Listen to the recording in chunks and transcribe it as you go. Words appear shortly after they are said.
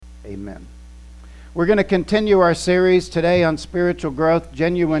Amen. We're going to continue our series today on spiritual growth,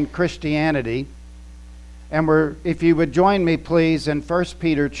 genuine Christianity. And if you would join me, please, in 1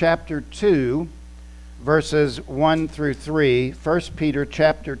 Peter chapter 2, verses 1 through 3. 1 Peter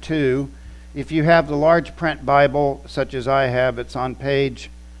chapter 2. If you have the large print Bible, such as I have, it's on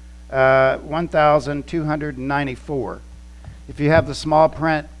page 1294. If you have the small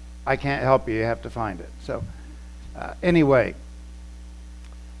print, I can't help you. You have to find it. So, anyway,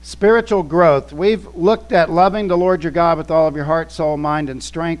 spiritual growth. We've looked at loving the Lord your God with all of your heart, soul, mind, and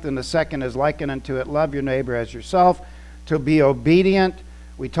strength. And the second is likened unto it, love your neighbor as yourself, to be obedient.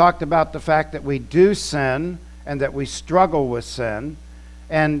 We talked about the fact that we do sin and that we struggle with sin.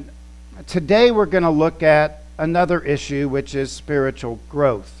 And today we're going to look at another issue, which is spiritual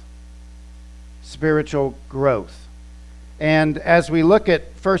growth. Spiritual growth. And as we look at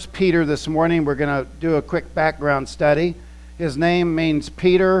 1 Peter this morning, we're going to do a quick background study. His name means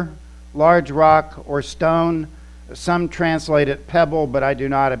Peter, large rock or stone. Some translate it pebble, but I do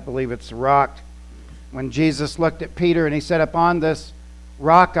not. I believe it's rock. When Jesus looked at Peter and he said, "Upon this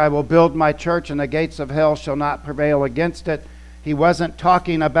rock I will build my church, and the gates of hell shall not prevail against it," he wasn't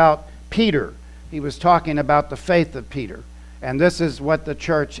talking about Peter. He was talking about the faith of Peter. And this is what the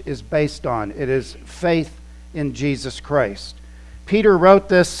church is based on. It is faith in Jesus Christ. Peter wrote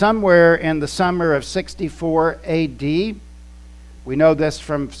this somewhere in the summer of 64 AD. We know this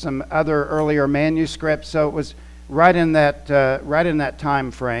from some other earlier manuscripts, so it was right in that time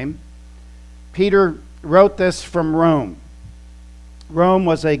frame. Peter wrote this from Rome. Rome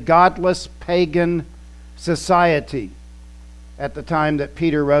was a godless pagan society at the time that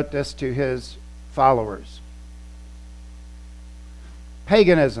Peter wrote this to his followers.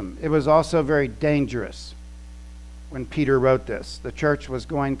 Paganism, it was also very dangerous when Peter wrote this. The church was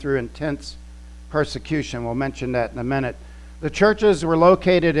going through intense persecution. We'll mention that in a minute. The churches were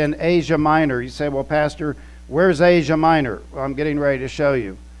located in Asia Minor. You say, "Well, Pastor, where's Asia Minor?" Well, I'm getting ready to show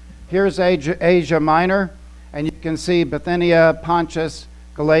you. Here's Asia Minor, and you can see Bithynia, Pontus,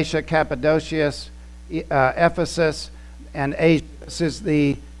 Galatia, Cappadocia, Ephesus, and Asia. This is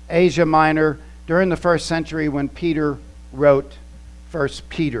the Asia Minor during the first century when Peter wrote 1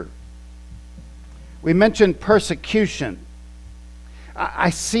 Peter. We mentioned persecution. I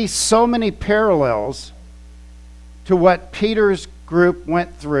see so many parallels to what Peter's group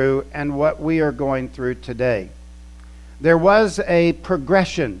went through and what we are going through today. There was a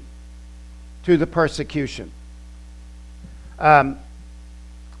progression to the persecution.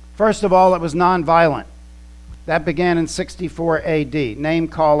 First of all, it was nonviolent. That began in 64 AD.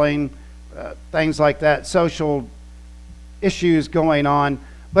 Name-calling, things like that, social issues going on,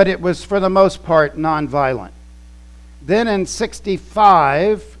 but it was for the most part nonviolent. Then in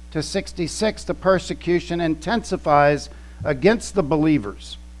 65 to 66, the persecution intensifies against the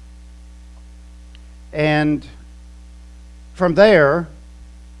believers. And from there,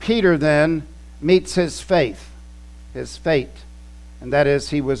 Peter then meets his fate, and that is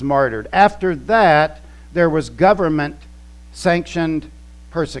he was martyred. After that, there was government-sanctioned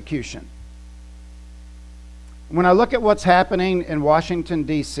persecution. When I look at what's happening in Washington,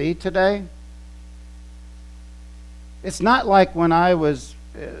 D.C. today, it's not like when I was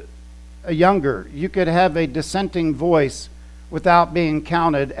younger. You could have a dissenting voice without being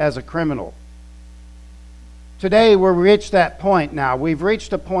counted as a criminal. Today, we've reached that point now. We've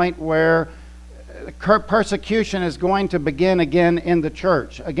reached a point where persecution is going to begin again in the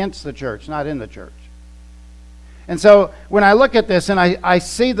church, against the church, not in the church. And so when I look at this and I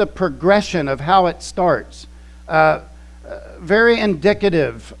see the progression of how it starts, very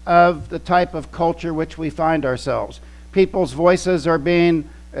indicative of the type of culture which we find ourselves. People's voices are being,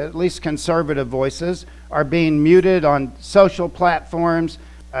 at least conservative voices, are being muted on social platforms.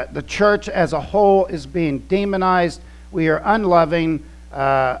 The church as a whole is being demonized. We are unloving,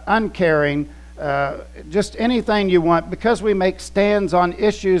 uncaring, just anything you want, because we make stands on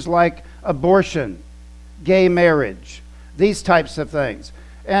issues like abortion, gay marriage, these types of things.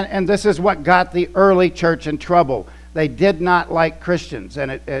 And this is what got the early church in trouble. They did not like Christians, and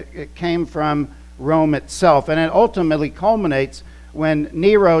it came from Rome itself. And it ultimately culminates when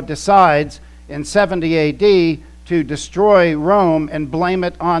Nero decides in 70 AD to destroy Rome and blame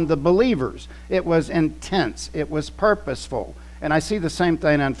it on the believers. It was intense. It was purposeful. And I see the same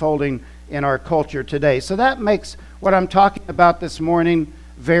thing unfolding in our culture today. So that makes what I'm talking about this morning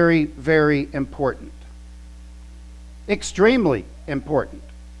very, very important. Extremely important.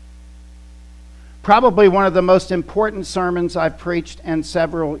 Probably one of the most important sermons I've preached in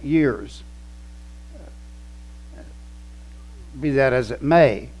several years. Be that as it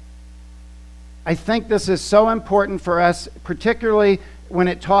may. I think this is so important for us, particularly when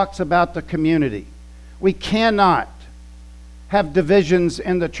it talks about the community. We cannot have divisions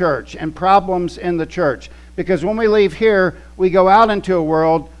in the church and problems in the church, because when we leave here, we go out into a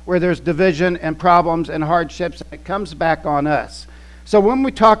world where there's division and problems and hardships, and it comes back on us. So when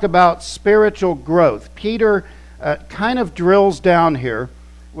we talk about spiritual growth, Peter kind of drills down here.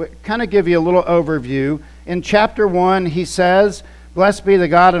 We'll kind of give you a little overview. In chapter 1, he says, "Blessed be the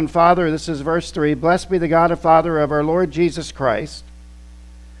God and Father," this is verse 3, "Blessed be the God and Father of our Lord Jesus Christ.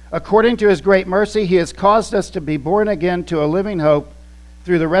 According to his great mercy, he has caused us to be born again to a living hope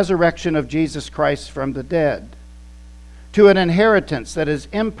through the resurrection of Jesus Christ from the dead, to an inheritance that is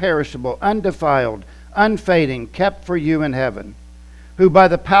imperishable, undefiled, unfading, kept for you in heaven, who by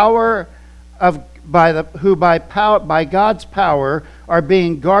God's power are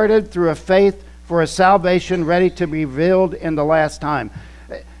being guarded through a faith for a salvation ready to be revealed in the last time."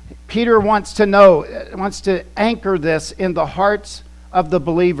 Peter wants to anchor this in the hearts of the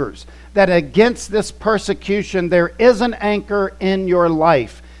believers, that against this persecution there is an anchor in your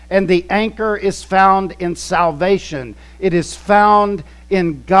life, and the anchor is found in salvation. It is found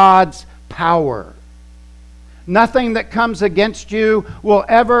in God's power. Nothing that comes against you will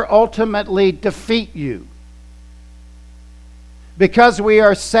ever ultimately defeat you. Because we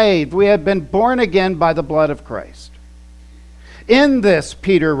are saved, we have been born again by the blood of Christ. In this,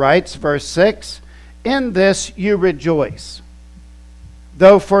 Peter writes, verse 6, "In this you rejoice,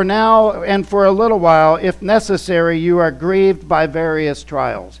 though for now and for a little while, if necessary, you are grieved by various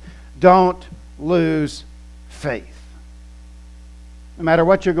trials." Don't lose faith. No matter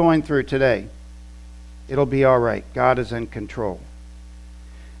what you're going through today, it'll be all right. God is in control.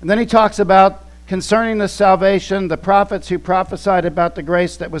 And then he talks about concerning the salvation, the prophets who prophesied about the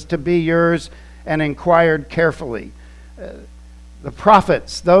grace that was to be yours and inquired carefully. The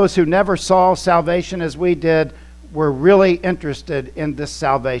prophets, those who never saw salvation as we did, were really interested in this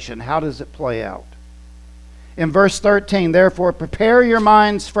salvation. How does it play out? In verse 13, "Therefore prepare your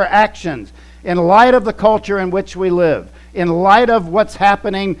minds for actions in light of the culture in which we live, in light of what's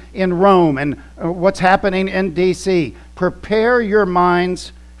happening in Rome and what's happening in D.C. Prepare your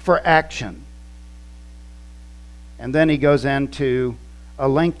minds for action." And then he goes into a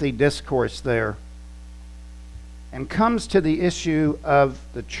lengthy discourse there and comes to the issue of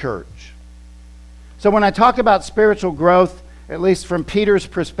the church. So when I talk about spiritual growth, at least from Peter's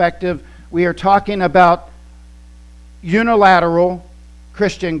perspective, we are talking about unilateral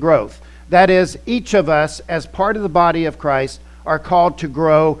Christian growth. That is, each of us, as part of the body of Christ, are called to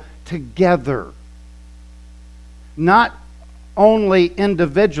grow together. Not only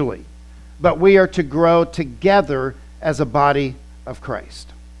individually, but we are to grow together as a body of Christ.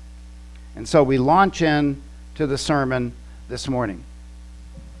 And so we launch in to the sermon this morning.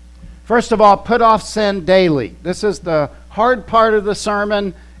 First of all, put off sin daily. This is the hard part of the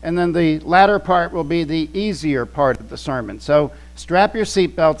sermon, and then the latter part will be the easier part of the sermon. So strap your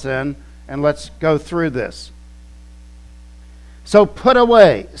seatbelts in, and let's go through this. So put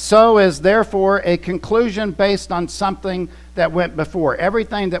away. So is therefore a conclusion based on something that went before.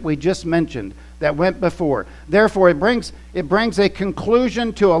 Everything that we just mentioned that went before. Therefore, it brings a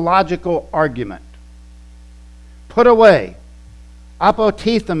conclusion to a logical argument. Put away.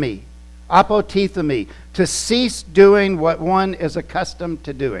 Apotithemi. Apotithemi. To cease doing what one is accustomed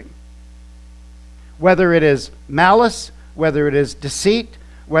to doing. Whether it is malice, whether it is deceit,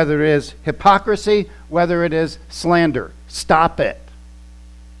 whether it is hypocrisy, whether it is slander. Stop it.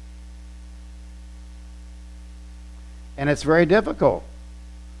 And it's very difficult.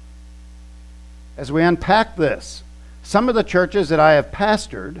 As we unpack this, some of the churches that I have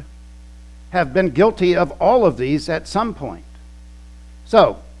pastored have been guilty of all of these at some point.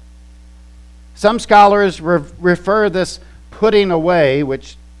 So, some scholars refer this putting away,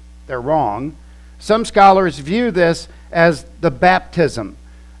 which they're wrong. Some scholars view this as the baptism,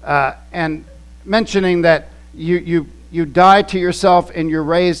 and mentioning that you die to yourself and you're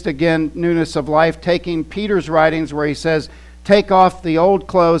raised again, newness of life, taking Peter's writings where he says, take off the old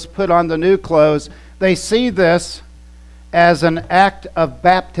clothes, put on the new clothes. They see this as an act of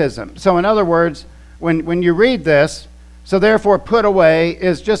baptism. So in other words, when you read this, so therefore put away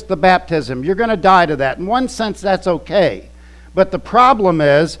is just the baptism. You're going to die to that. In one sense, that's okay. But the problem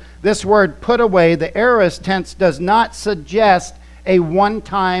is, this word put away, the aorist tense, does not suggest a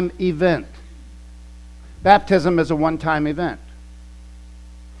one-time event. Baptism is a one-time event.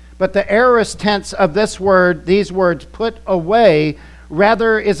 But the aorist tense of this word, these words, put away,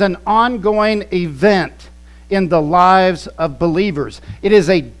 rather is an ongoing event in the lives of believers. It is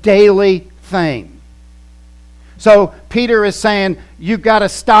a daily thing. So Peter is saying, you've got to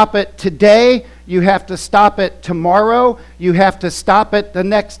stop it today. You have to stop it tomorrow. You have to stop it the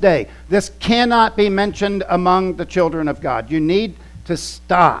next day. This cannot be mentioned among the children of God. You need to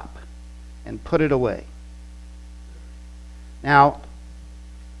stop and put it away. Now,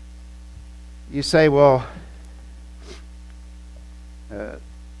 you say, well,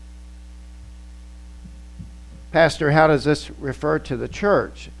 Pastor, how does this refer to the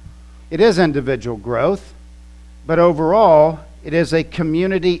church? It is individual growth, but overall, it is a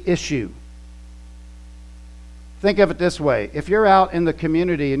community issue. Think of it this way. If you're out in the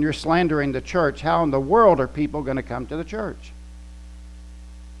community and you're slandering the church, how in the world are people going to come to the church?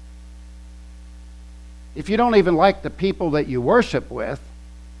 If you don't even like the people that you worship with,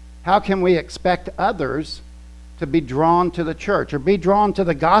 how can we expect others to be drawn to the church or be drawn to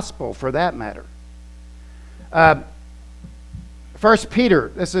the gospel for that matter? 1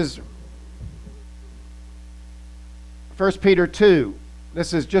 Peter, this is 1 Peter 2.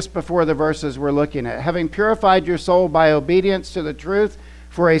 This is just before the verses we're looking at. Having purified your soul by obedience to the truth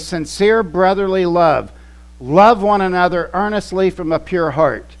for a sincere brotherly love, love one another earnestly from a pure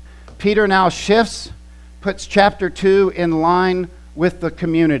heart. Peter now shifts, puts chapter 2 in line with the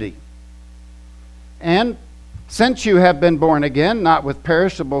community. And since you have been born again, not with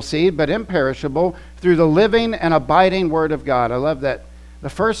perishable seed, but imperishable, through the living and abiding Word of God. I love that. The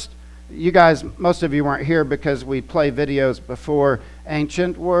first, you guys, most of you weren't here because we play videos before.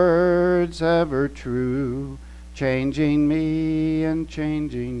 Ancient words ever true, changing me and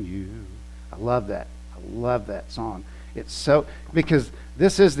changing you. I love that. I love that song. It's so, because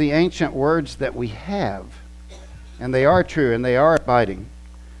this is the ancient words that we have. And they are true and they are abiding.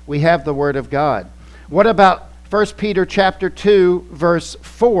 We have the Word of God. What about 1 Peter chapter 2, verse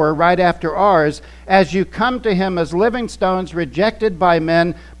 4, right after ours? As you come to him as living stones, rejected by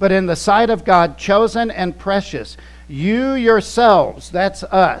men, but in the sight of God, chosen and precious. You yourselves, that's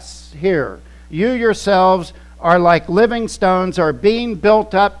us here, you yourselves are like living stones, are being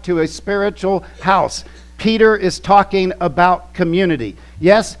built up to a spiritual house. Peter is talking about community.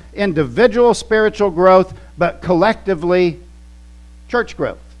 Yes, individual spiritual growth, but collectively church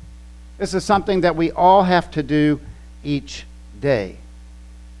growth. This is something that we all have to do each day.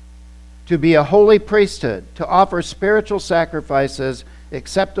 To be a holy priesthood, to offer spiritual sacrifices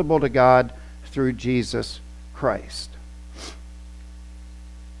acceptable to God through Jesus Christ.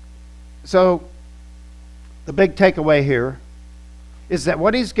 So, the big takeaway here is that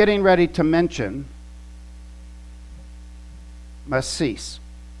what he's getting ready to mention must cease.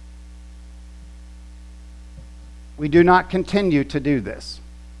 We do not continue to do this.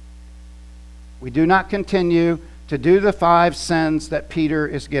 We do not continue to do the 5 sins that Peter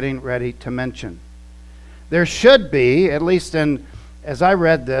is getting ready to mention. There should be, at least as I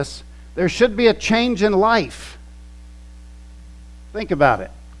read this, there should be a change in life. Think about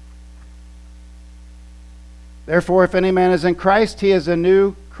it. Therefore, if any man is in Christ, he is a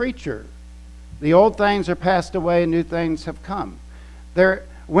new creature. The old things are passed away, new things have come.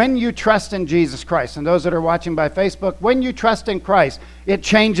 When you trust in Jesus Christ, and those that are watching by Facebook, when you trust in Christ, it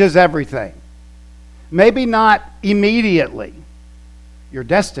changes everything. Maybe not immediately. Your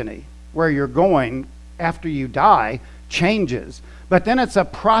destiny, where you're going after you die, changes. But then it's a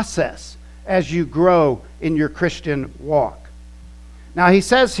process as you grow in your Christian walk. Now he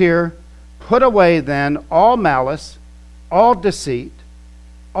says here, put away then all malice, all deceit,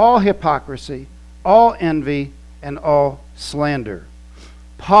 all hypocrisy, all envy, and all slander.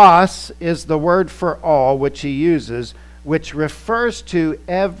 Pas is the word for all which he uses, which refers to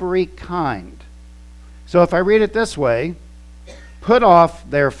every kind. So if I read it this way, put off,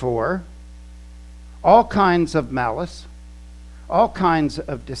 therefore, all kinds of malice, all kinds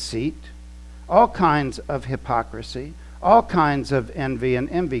of deceit, all kinds of hypocrisy, all kinds of envy, and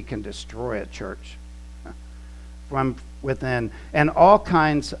envy can destroy a church from within, and all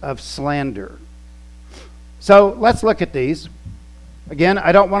kinds of slander. So let's look at these. Again,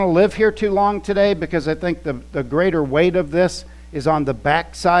 I don't want to live here too long today because I think the greater weight of this is on the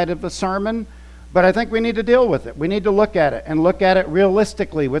backside of the sermon. But I think we need to deal with it. We need to look at it and look at it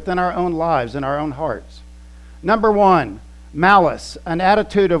realistically within our own lives and our own hearts. Number 1, malice, an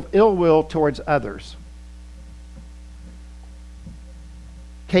attitude of ill will towards others.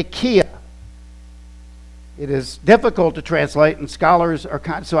 Kekia. It is difficult to translate, and scholars are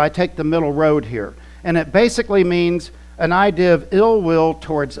so I take the middle road here. And it basically means an idea of ill will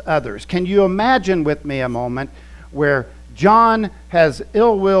towards others. Can you imagine with me a moment where John has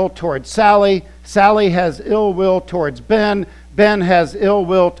ill will towards Sally, Sally has ill will towards Ben, Ben has ill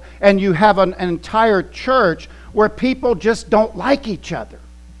will, and you have an entire church where people just don't like each other?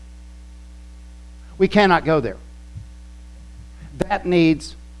 We cannot go there. That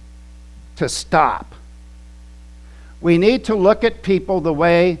needs to stop. We need to look at people the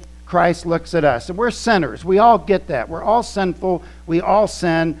way Christ looks at us. And we're sinners. We all get that. We're all sinful. We all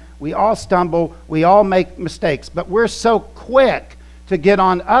sin. We all stumble. We all make mistakes. But we're so quick to get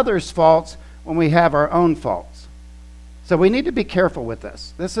on others' faults when we have our own faults. So we need to be careful with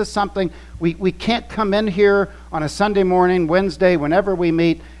this. This is something we can't come in here on a Sunday morning, Wednesday, whenever we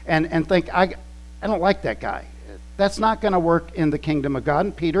meet, and think, I don't like that guy. That's not going to work in the kingdom of God.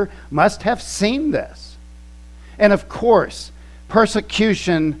 And Peter must have seen this. And of course,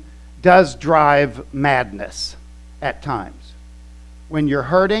 persecution does drive madness at times. When you're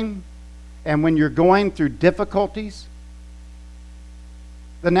hurting and when you're going through difficulties,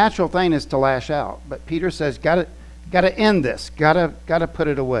 the natural thing is to lash out. But Peter says, got to end this. Got to put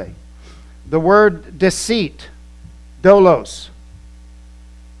it away. The word deceit, doulos.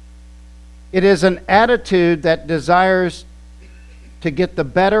 It is an attitude that desires to get the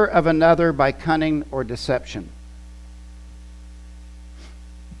better of another by cunning or deception.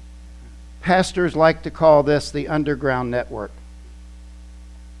 Pastors like to call this the underground network.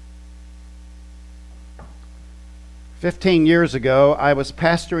 15 years ago, I was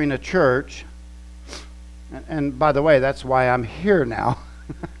pastoring a church, and by the way, that's why I'm here now.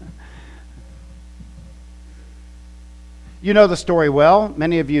 You know the story well.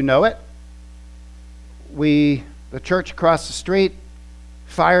 Many of you know it. The church across the street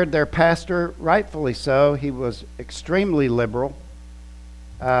fired their pastor, rightfully so. He was extremely liberal.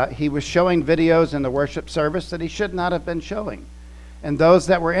 He was showing videos in the worship service that he should not have been showing. And those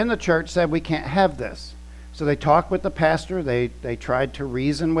that were in the church said, we can't have this. So they talked with the pastor. They tried to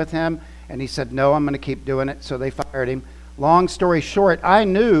reason with him. And he said, no, I'm going to keep doing it. So they fired him. Long story short, I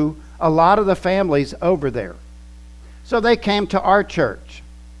knew a lot of the families over there. So they came to our church.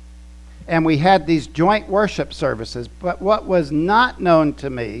 And we had these joint worship services. But what was not known to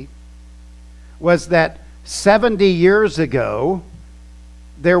me was that 70 years ago,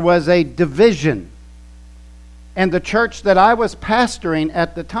 there was a division. And the church that I was pastoring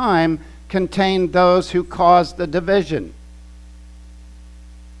at the time contained those who caused the division.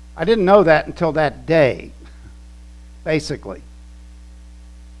 I didn't know that until that day, basically.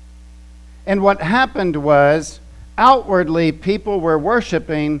 And what happened was, outwardly people were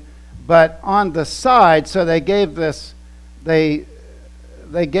worshiping, but on the side, so they gave this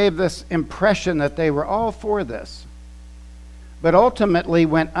impression that they were all for this. But ultimately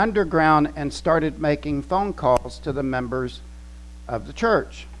went underground and started making phone calls to the members of the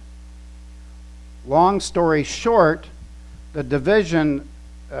church. Long story short, the division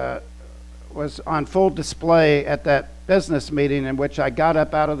was on full display at that business meeting in which I got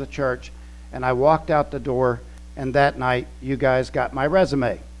up out of the church and I walked out the door, and that night you guys got my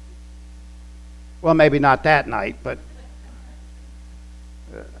resume. Well, maybe not that night, but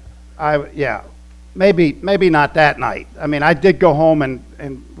maybe not that night. I mean, I did go home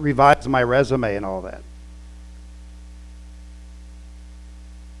and revise my resume and all that.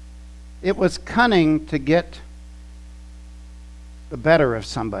 It was cunning to get the better of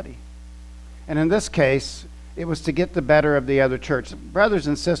somebody. And in this case, it was to get the better of the other church. Brothers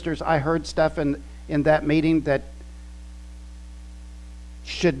and sisters, I heard stuff in that meeting that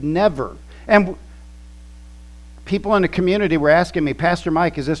should never. And people in the community were asking me, Pastor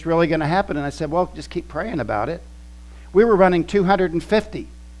Mike, is this really going to happen? And I said, well, just keep praying about it. We were running 250.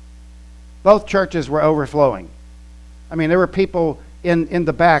 Both churches were overflowing. I mean, there were people in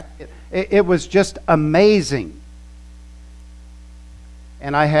the back. It was just amazing.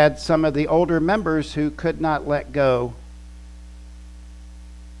 And I had some of the older members who could not let go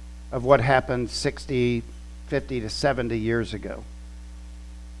of what happened 60, 50 to 70 years ago.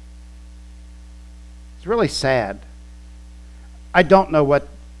 It's really sad. I don't know what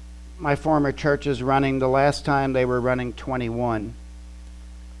my former church is running. The last time they were running 21.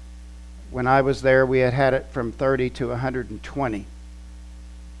 When I was there, we had it from 30 to 120.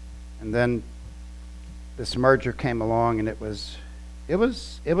 And then this merger came along, and it was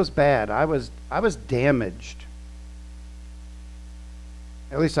bad. I was damaged.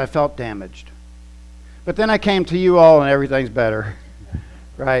 At least I felt damaged. But then I came to you all, and everything's better,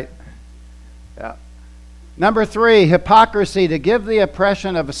 right? Yeah. Number 3, hypocrisy, to give the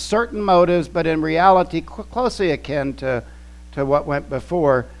impression of certain motives, but in reality closely akin to what went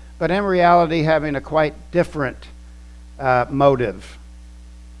before, but in reality having a quite different motive.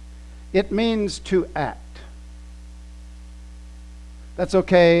 It means to act. That's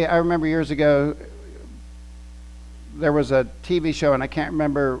okay. I remember years ago, there was a TV show, and I can't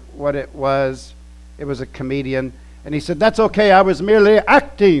remember what it was. It was a comedian, and he said, that's okay, I was merely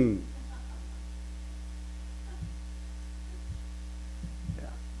acting.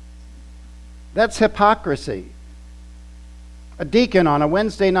 That's hypocrisy. A deacon on a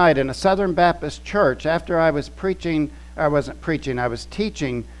Wednesday night in a Southern Baptist church, after I was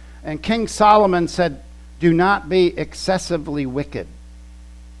teaching, and King Solomon said, "Do not be excessively wicked."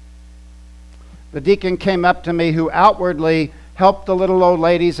 The deacon came up to me, who outwardly helped the little old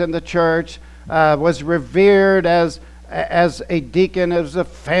ladies in the church, was revered as a deacon. It was a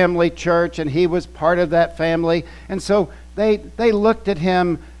family church, and he was part of that family. And so they looked at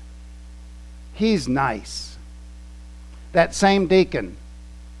him. He's nice. That same deacon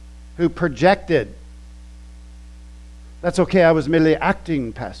who projected, "That's okay, I was merely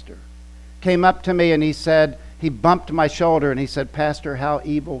acting, Pastor," came up to me and he said, he bumped my shoulder and he said, "Pastor, how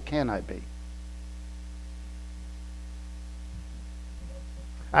evil can I be?"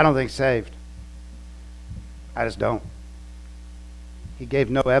 I don't think saved. I just don't. He gave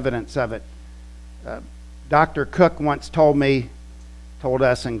no evidence of it. Dr. Cook once told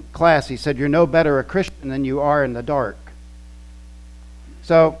us in class, he said, "You're no better a Christian than you are in the dark."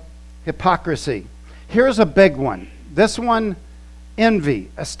 So, hypocrisy. Here's a big one. This one,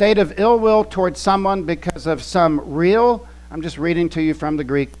 envy, a state of ill will towards someone because of some real, I'm just reading to you from the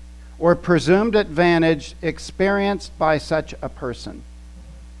Greek, or presumed advantage experienced by such a person.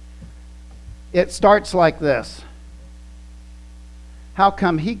 It starts like this. How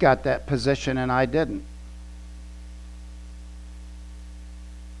come he got that position and I didn't?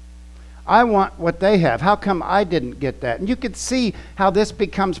 I want what they have. How come I didn't get that? And you could see how this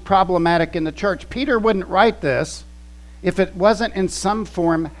becomes problematic in the church. Peter wouldn't write this if it wasn't in some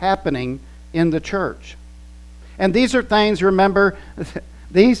form happening in the church. And these are things, remember,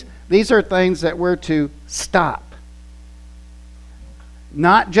 these are things that we're to stop.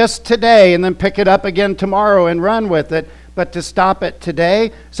 Not just today and then pick it up again tomorrow and run with it, but to stop it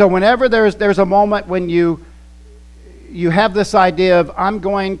today. So whenever there's a moment when you have this idea of, I'm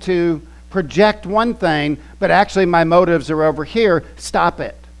going to project one thing, but actually my motives are over here, stop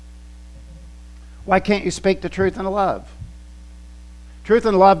it. Why can't you speak the truth in love? Truth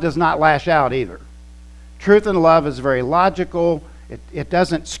in love does not lash out either. Truth in love is very logical. It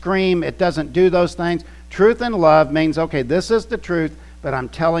doesn't scream. It doesn't do those things. Truth in love means, okay, this is the truth, but I'm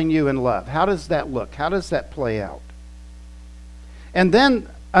telling you in love. How does that look? How does that play out? And then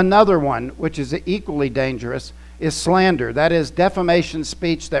another one, which is equally dangerous, is slander. That is defamation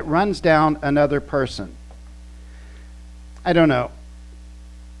speech that runs down another person. I don't know.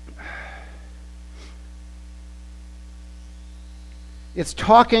 It's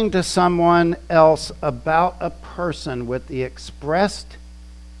talking to someone else about a person with the expressed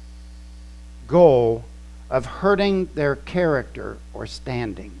goal of hurting their character or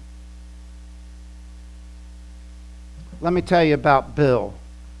standing. Let me tell you about Bill.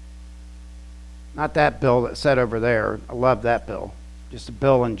 Not that Bill that sat over there. I love that Bill. Just a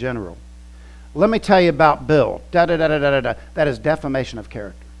Bill in general. Let me tell you about Bill. Da-da-da-da-da-da. That is defamation of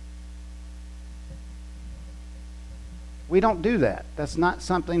character. We don't do that. That's not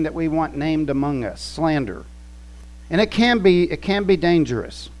something that we want named among us. Slander. And it can be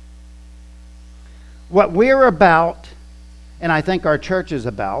dangerous. What we're about, and I think our church is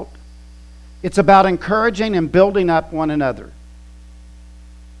about, it's about encouraging and building up one another.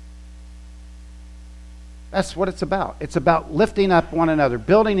 That's what it's about. It's about lifting up one another,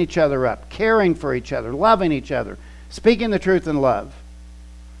 building each other up, caring for each other, loving each other, speaking the truth in love.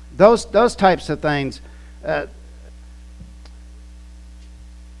 Those types of things.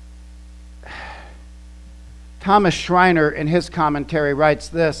 Thomas Schreiner, in his commentary, writes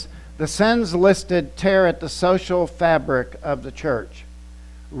this: the sins listed tear at the social fabric of the church,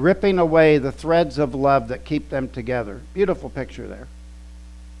 ripping away the threads of love that keep them together. Beautiful picture there.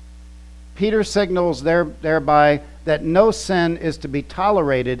 Peter signals thereby that no sin is to be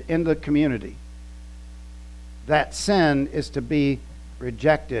tolerated in the community. That sin is to be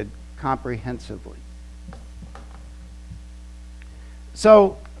rejected comprehensively.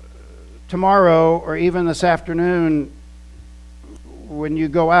 So, tomorrow or even this afternoon, when you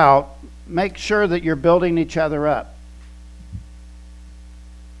go out, make sure that you're building each other up.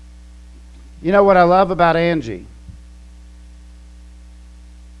 You know what I love about Angie?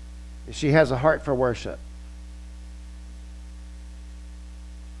 She has a heart for worship.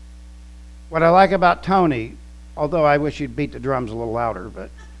 What I like about Tony, although I wish he'd beat the drums a little louder, but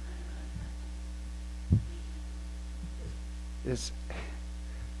is,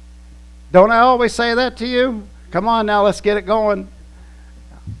 don't I always say that to you? Come on now, let's get it going.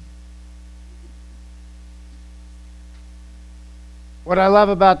 What I love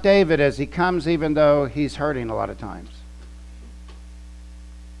about David is he comes even though he's hurting a lot of times.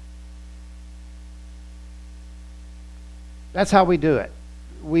 That's how we do it.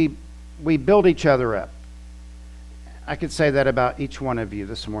 we build each other up. I could say that about each one of you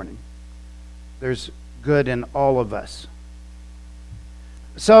this morning. There's good in all of us.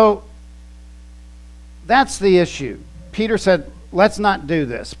 So that's the issue. Peter said, let's not do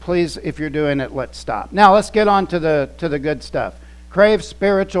this. Please, if you're doing it, let's stop. Now let's get on to the good stuff. Crave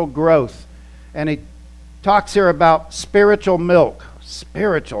spiritual growth. And he talks here about spiritual milk.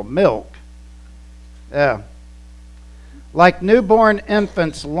 Spiritual milk. Yeah. Like newborn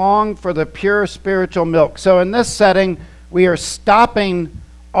infants long for the pure spiritual milk. So in this setting, we are stopping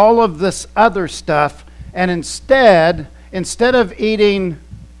all of this other stuff, and instead of eating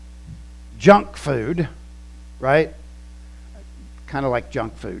junk food, right? Kind of like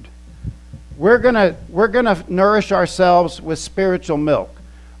junk food. We're gonna nourish ourselves with spiritual milk.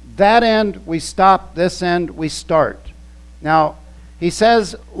 That end we stop, this end we start. Now, he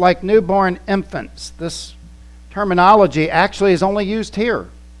says like newborn infants. This terminology actually is only used here.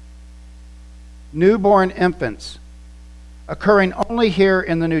 Newborn infants, occurring only here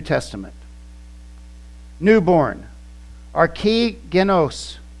in the New Testament. Newborn,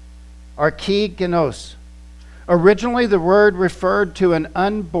 archegenos, archegenos. Originally, the word referred to an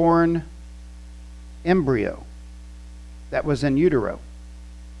unborn embryo that was in utero.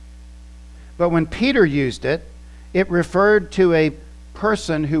 But when Peter used it, it referred to a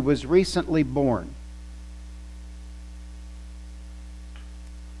person who was recently born.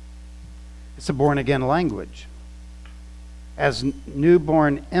 It's a born-again language. As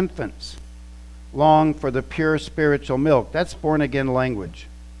newborn infants long for the pure spiritual milk. That's born-again language.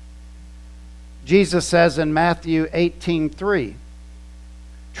 Jesus says in Matthew 18:3,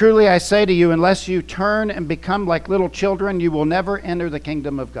 truly I say to you, unless you turn and become like little children, you will never enter the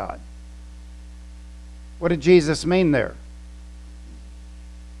kingdom of God. What did Jesus mean there?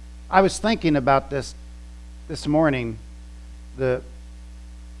 I was thinking about this morning. The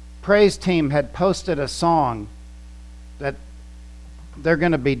praise team had posted a song that they're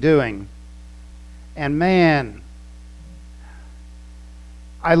going to be doing. And man,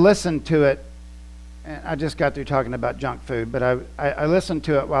 I listened to it. And I just got through talking about junk food, but I listened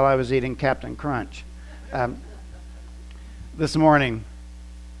to it while I was eating Captain Crunch this morning.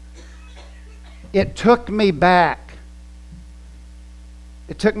 It took me back.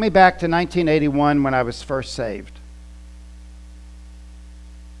 It took me back to 1981 when I was first saved.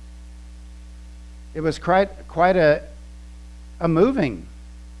 It was quite a moving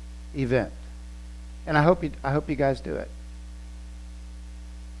event, and I hope you guys do it.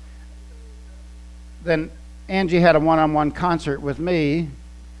 Then Angie had a one-on-one concert with me.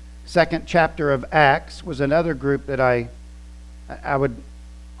 Second chapter of Acts was another group that I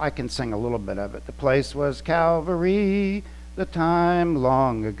can sing a little bit of it. The place was Calvary, the time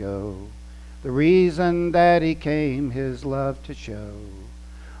long ago. The reason that he came, his love to show.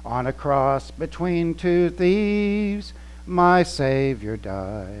 On a cross between two thieves, my Savior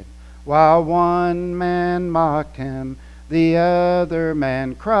died. While one man mocked him, the other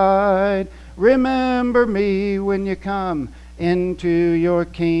man cried, remember me when you come into your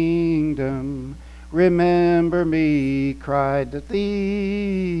kingdom. Remember me, cried the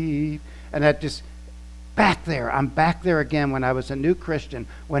thief. And that just, I'm back there again when I was a new Christian,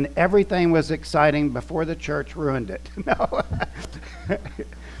 when everything was exciting before the church ruined it.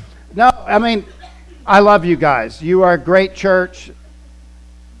 No, I mean, I love you guys. You are a great church.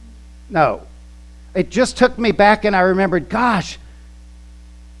 No, it just took me back and I remembered, gosh,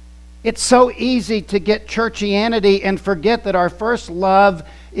 it's so easy to get churchianity and forget that our first love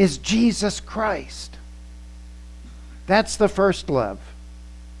is Jesus Christ. That's the first love.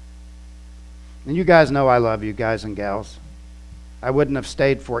 And you guys know I love you, guys and gals. I wouldn't have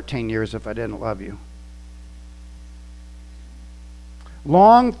stayed 14 years if I didn't love you.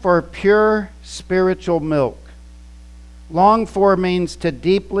 Long for pure spiritual milk. Long for means to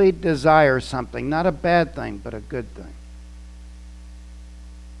deeply desire something, not a bad thing, but a good thing.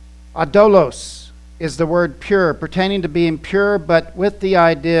 Adolos is the word pure, pertaining to being pure, but with the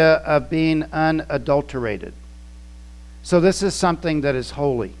idea of being unadulterated. So this is something that is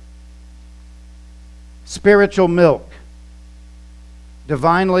holy. Spiritual milk,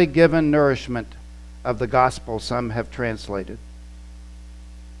 divinely given nourishment of the gospel, some have translated.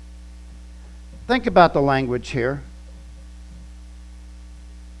 Think about the language here.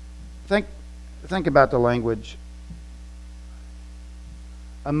 Think about the language.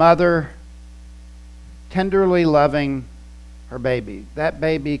 A mother tenderly loving her baby. That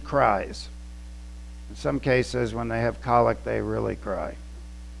baby cries. In some cases, when they have colic, they really cry.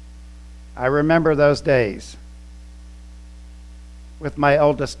 I remember those days with my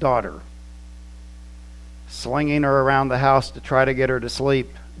eldest daughter, slinging her around the house to try to get her to sleep.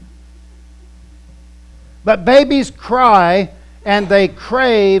 But babies cry and they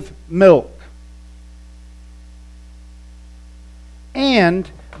crave milk. And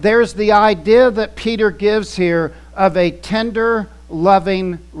there's the idea that Peter gives here of a tender,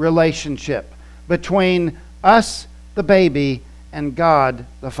 loving relationship between us, the baby, and God,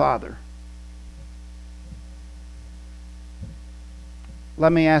 the Father.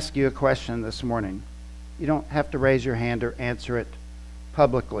 Let me ask you a question this morning. You don't have to raise your hand or answer it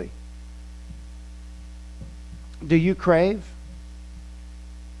publicly. Do you crave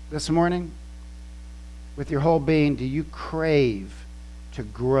this morning? With your whole being, do you crave to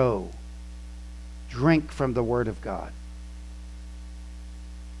grow? Drink from the Word of God.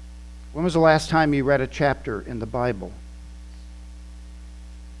 When was the last time you read a chapter in the Bible?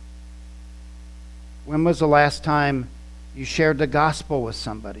 When was the last time you shared the gospel with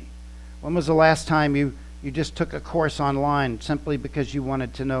somebody? When was the last time you just took a course online simply because you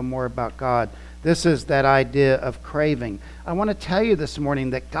wanted to know more about God? This is that idea of craving. I want to tell you this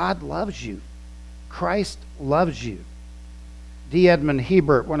morning that God loves you. Christ loves you. D. Edmond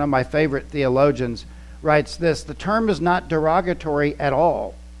Hebert, one of my favorite theologians, writes this: the term is not derogatory at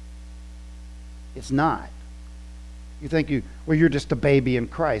all. It's not. You think you're just a baby in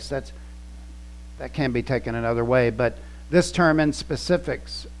Christ. That can be taken another way, but this term in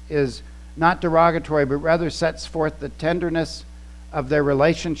specifics is not derogatory, but rather sets forth the tenderness of their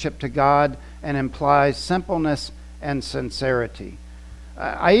relationship to God and implies simpleness and sincerity.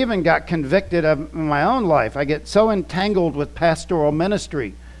 I even got convicted of in my own life. I get so entangled with pastoral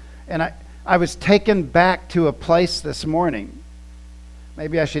ministry, and I was taken back to a place this morning.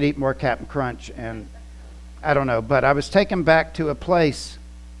 Maybe I should eat more Captain Crunch, and I don't know, but I was taken back to a place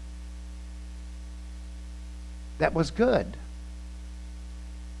that was good.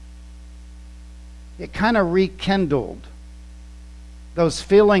 It kind of rekindled those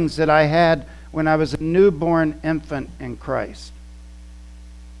feelings that I had when I was a newborn infant in Christ.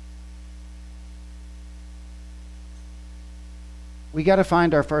 We got to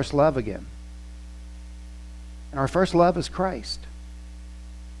find our first love again. And our first love is Christ.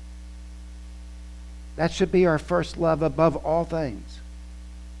 That should be our first love above all things.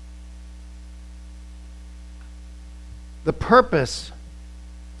 The purpose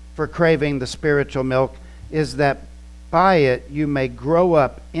for craving the spiritual milk is that by it you may grow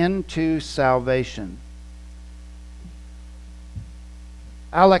up into salvation.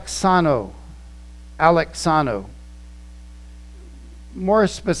 Alexano. More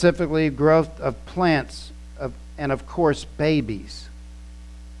specifically, growth of plants and of course babies.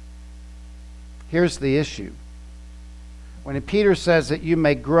 Here's the issue. When Peter says that you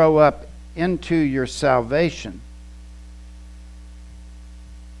may grow up into your salvation,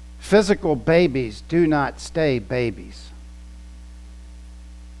 physical babies do not stay babies.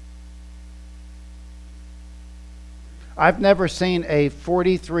 I've never seen a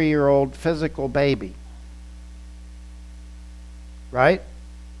 43-year-old physical baby. Right?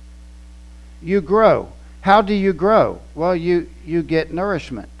 You grow. How do you grow? Well, you get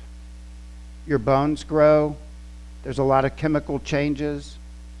nourishment. Your bones grow. There's a lot of chemical changes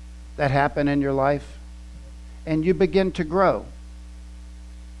that happen in your life. And you begin to grow.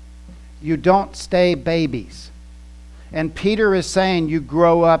 You don't stay babies. And Peter is saying you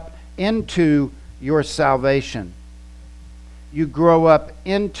grow up into your salvation. You grow up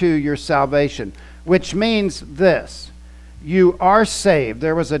into your salvation, which means this. You are saved.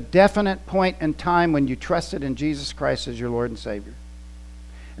 There was a definite point in time when you trusted in Jesus Christ as your Lord and Savior.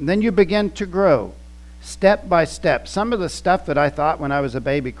 And then you begin to grow step by step. Some of the stuff that I thought when I was a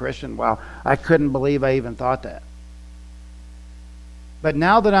baby Christian, wow, I couldn't believe I even thought that. But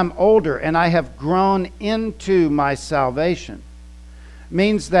now that I'm older and I have grown into my salvation,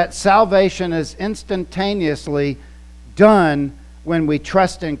 means that salvation is instantaneously done when we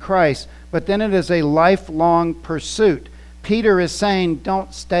trust in Christ, but then it is a lifelong pursuit. Peter is saying,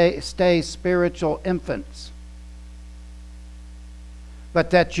 don't stay spiritual infants,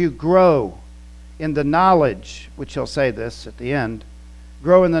 but that you grow in the knowledge, which he'll say this at the end,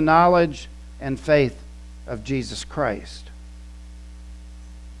 grow in the knowledge and faith of Jesus Christ.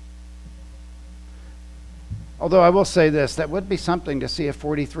 Although I will say this, that would be something to see a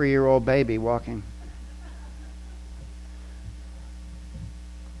 43-year-old baby walking.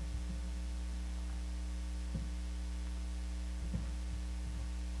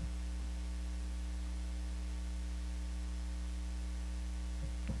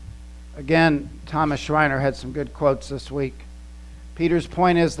 Again, Thomas Schreiner had some good quotes this week. Peter's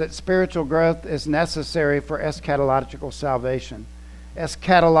point is that spiritual growth is necessary for eschatological salvation.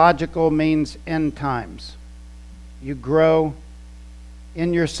 Eschatological means end times. You grow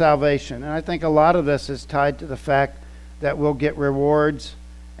in your salvation. And I think a lot of this is tied to the fact that we'll get rewards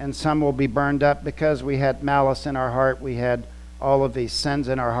and some will be burned up because we had malice in our heart. We had all of these sins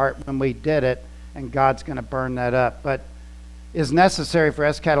in our heart when we did it, and God's going to burn that up. But is necessary for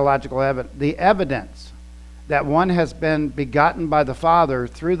eschatological evidence. The evidence that one has been begotten by the Father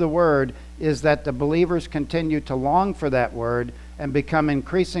through the Word is that the believers continue to long for that Word and become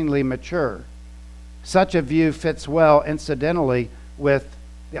increasingly mature. Such a view fits well, incidentally, with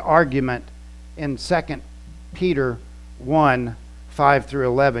the argument in 2 Peter 1, 5 through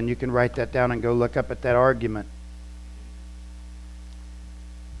 11. You can write that down and go look up at that argument.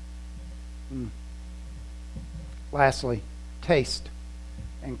 Lastly, taste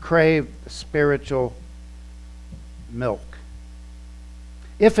and crave the spiritual milk.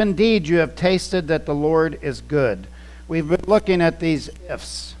 If indeed you have tasted that the Lord is good. We've been looking at these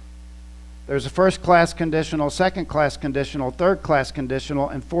ifs. There's a first-class conditional, second-class conditional, third-class conditional,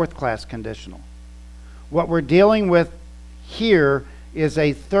 and fourth-class conditional. What we're dealing with here is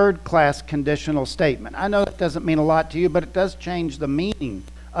a third-class conditional statement. I know that doesn't mean a lot to you, but it does change the meaning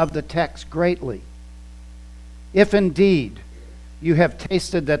of the text greatly. If indeed you have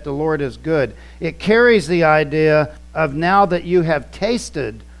tasted that the Lord is good, it carries the idea of now that you have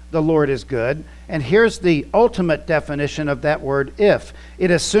tasted the Lord is good. And here's the ultimate definition of that word if.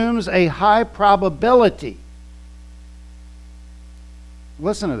 It assumes a high probability.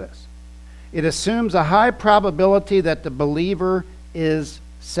 Listen to this. It assumes a high probability that the believer is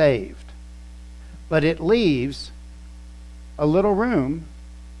saved. But it leaves a little room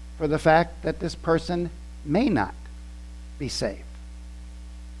for the fact that this person may not be saved.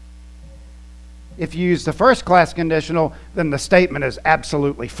 If you use the first-class conditional, then the statement is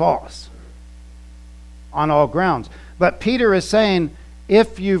absolutely false on all grounds. But Peter is saying,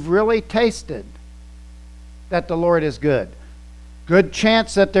 if you've really tasted that the Lord is good, good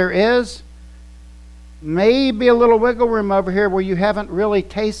chance that there is, maybe a little wiggle room over here where you haven't really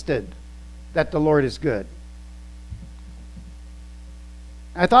tasted that the Lord is good.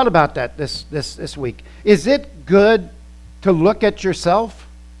 I thought about that this week. Is it good to look at yourself?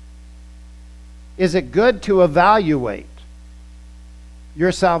 Is it good to evaluate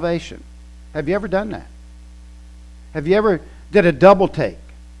your salvation? Have you ever done that? Have you ever did a double take?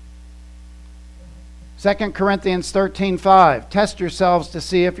 2 Corinthians 13:5, test yourselves to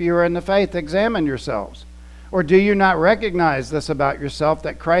see if you are in the faith. Examine yourselves. Or do you not recognize this about yourself,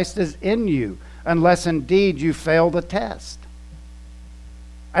 that Christ is in you, unless indeed you fail the test?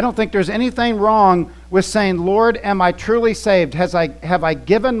 I don't think there's anything wrong with saying, Lord, am I truly saved? Have I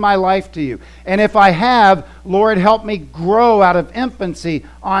given my life to you? And if I have, Lord, help me grow out of infancy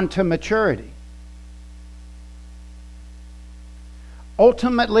onto maturity.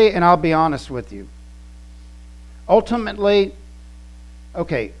 Ultimately, and I'll be honest with you, ultimately,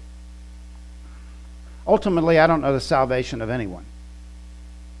 I don't know the salvation of anyone.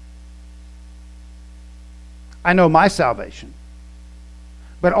 I know my salvation.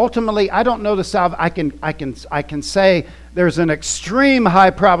 But ultimately, I don't know the salvation. I can say there's an extreme high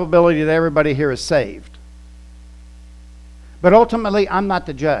probability that everybody here is saved. But ultimately, I'm not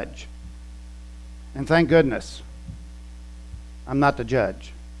the judge. And thank goodness, I'm not the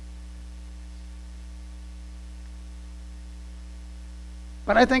judge.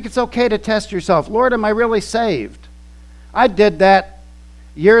 But I think it's okay to test yourself. Lord, am I really saved? I did that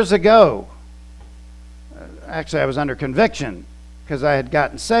years ago. Actually, I was under conviction, because I had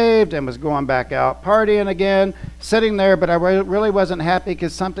gotten saved and was going back out partying again, sitting there, but I really wasn't happy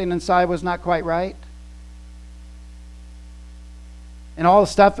because something inside was not quite right. And all the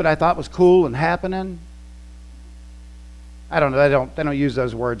stuff that I thought was cool and happening, I don't know, they don't use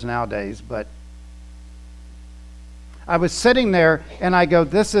those words nowadays, but I was sitting there and I go,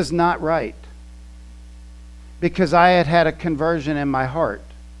 this is not right. Because I had had a conversion in my heart.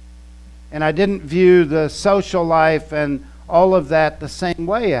 And I didn't view the social life and all of that the same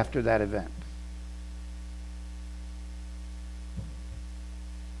way after that event.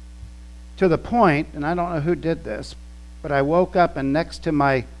 To the point, and I don't know who did this, but I woke up and next to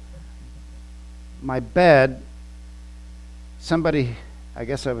my bed, somebody, I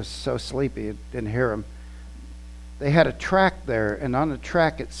guess I was so sleepy, I didn't hear them. They had a tract there, and on the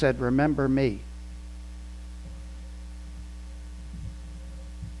tract it said, "Remember me."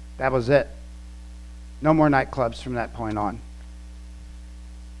 That was it. No more nightclubs from that point on.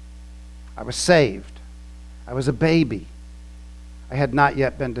 I was saved. I was a baby. I had not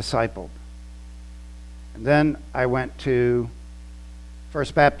yet been discipled. And then I went to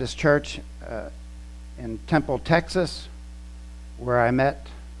First Baptist Church in Temple, Texas, where I met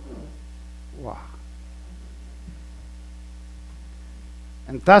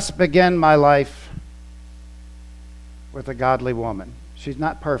And thus began my life with a godly woman. She's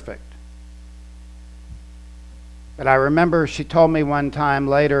not perfect. But I remember she told me one time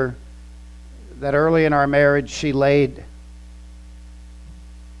later that early in our marriage she laid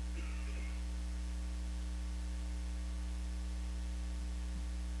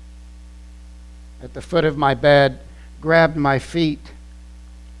at the foot of my bed, grabbed my feet,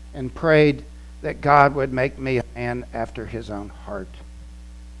 and prayed that God would make me a man after his own heart.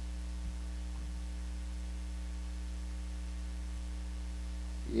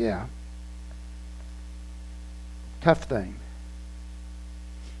 Yeah. Tough thing.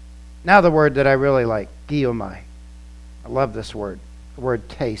 Now the word that I really like, giomai. I love this word. The word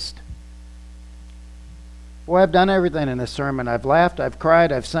taste. Boy, I've done everything in this sermon. I've laughed, I've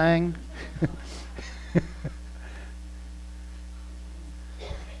cried, I've sang.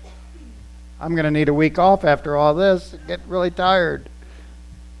 I'm going to need a week off after all this. I get really tired.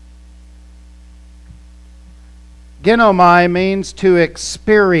 Ginomai means to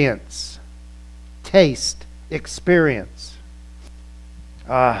experience, taste, experience.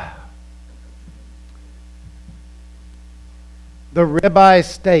 The ribeye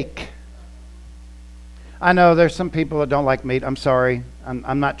steak. I know there's some people that don't like meat. I'm sorry.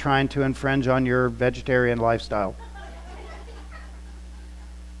 I'm not trying to infringe on your vegetarian lifestyle.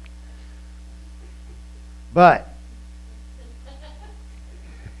 But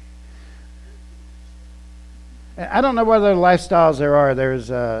I don't know what other lifestyles there are. There's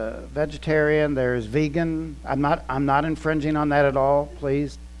vegetarian, there's vegan. I'm not infringing on that at all,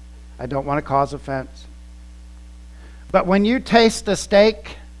 please. I don't want to cause offense. But when you taste the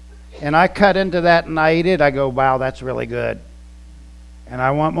steak and I cut into that and I eat it, I go, wow, that's really good. And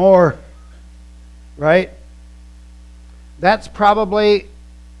I want more. Right? That's probably,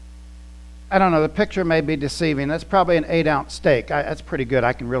 I don't know, the picture may be deceiving. That's probably an 8-ounce steak. That's pretty good.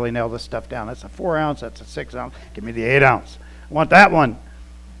 I can really nail this stuff down. That's a 4-ounce. That's a 6-ounce. Give me the 8-ounce. I want that one.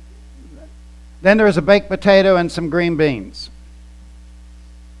 Then there's a baked potato and some green beans.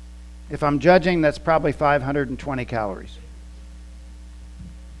 If I'm judging, that's probably 520 calories.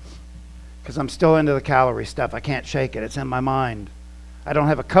 Because I'm still into the calorie stuff. I can't shake it. It's in my mind. I don't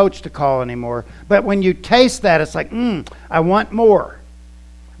have a coach to call anymore. But when you taste that, it's like, I want more.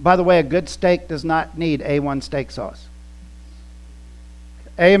 By the way, a good steak does not need A1 steak sauce.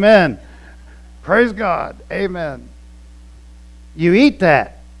 Amen. Praise God. Amen. You eat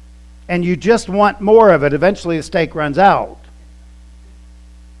that, and you just want more of it. Eventually, the steak runs out.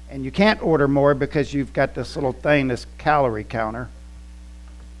 And you can't order more because you've got this little thing, this calorie counter.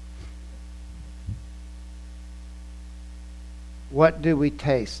 What do we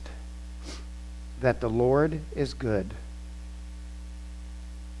taste? That the Lord is good.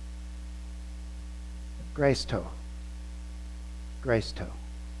 Grace to. Grace to.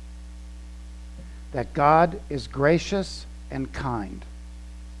 That God is gracious and kind.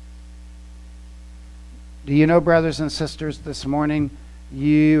 Do you know, brothers and sisters, this morning,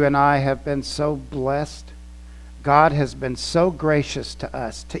 you and I have been so blessed. God has been so gracious to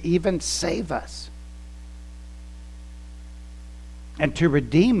us to even save us and to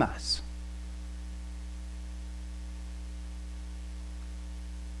redeem us.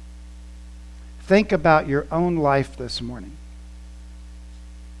 Think about your own life this morning.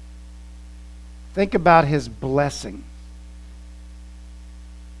 Think about His blessing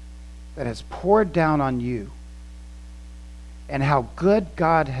that has poured down on you and how good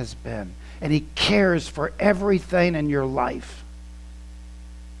God has been. And He cares for everything in your life.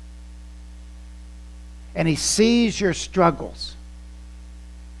 And He sees your struggles.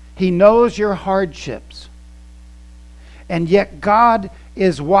 He knows your hardships. And yet God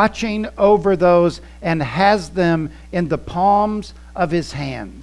is watching over those and has them in the palms of His hands.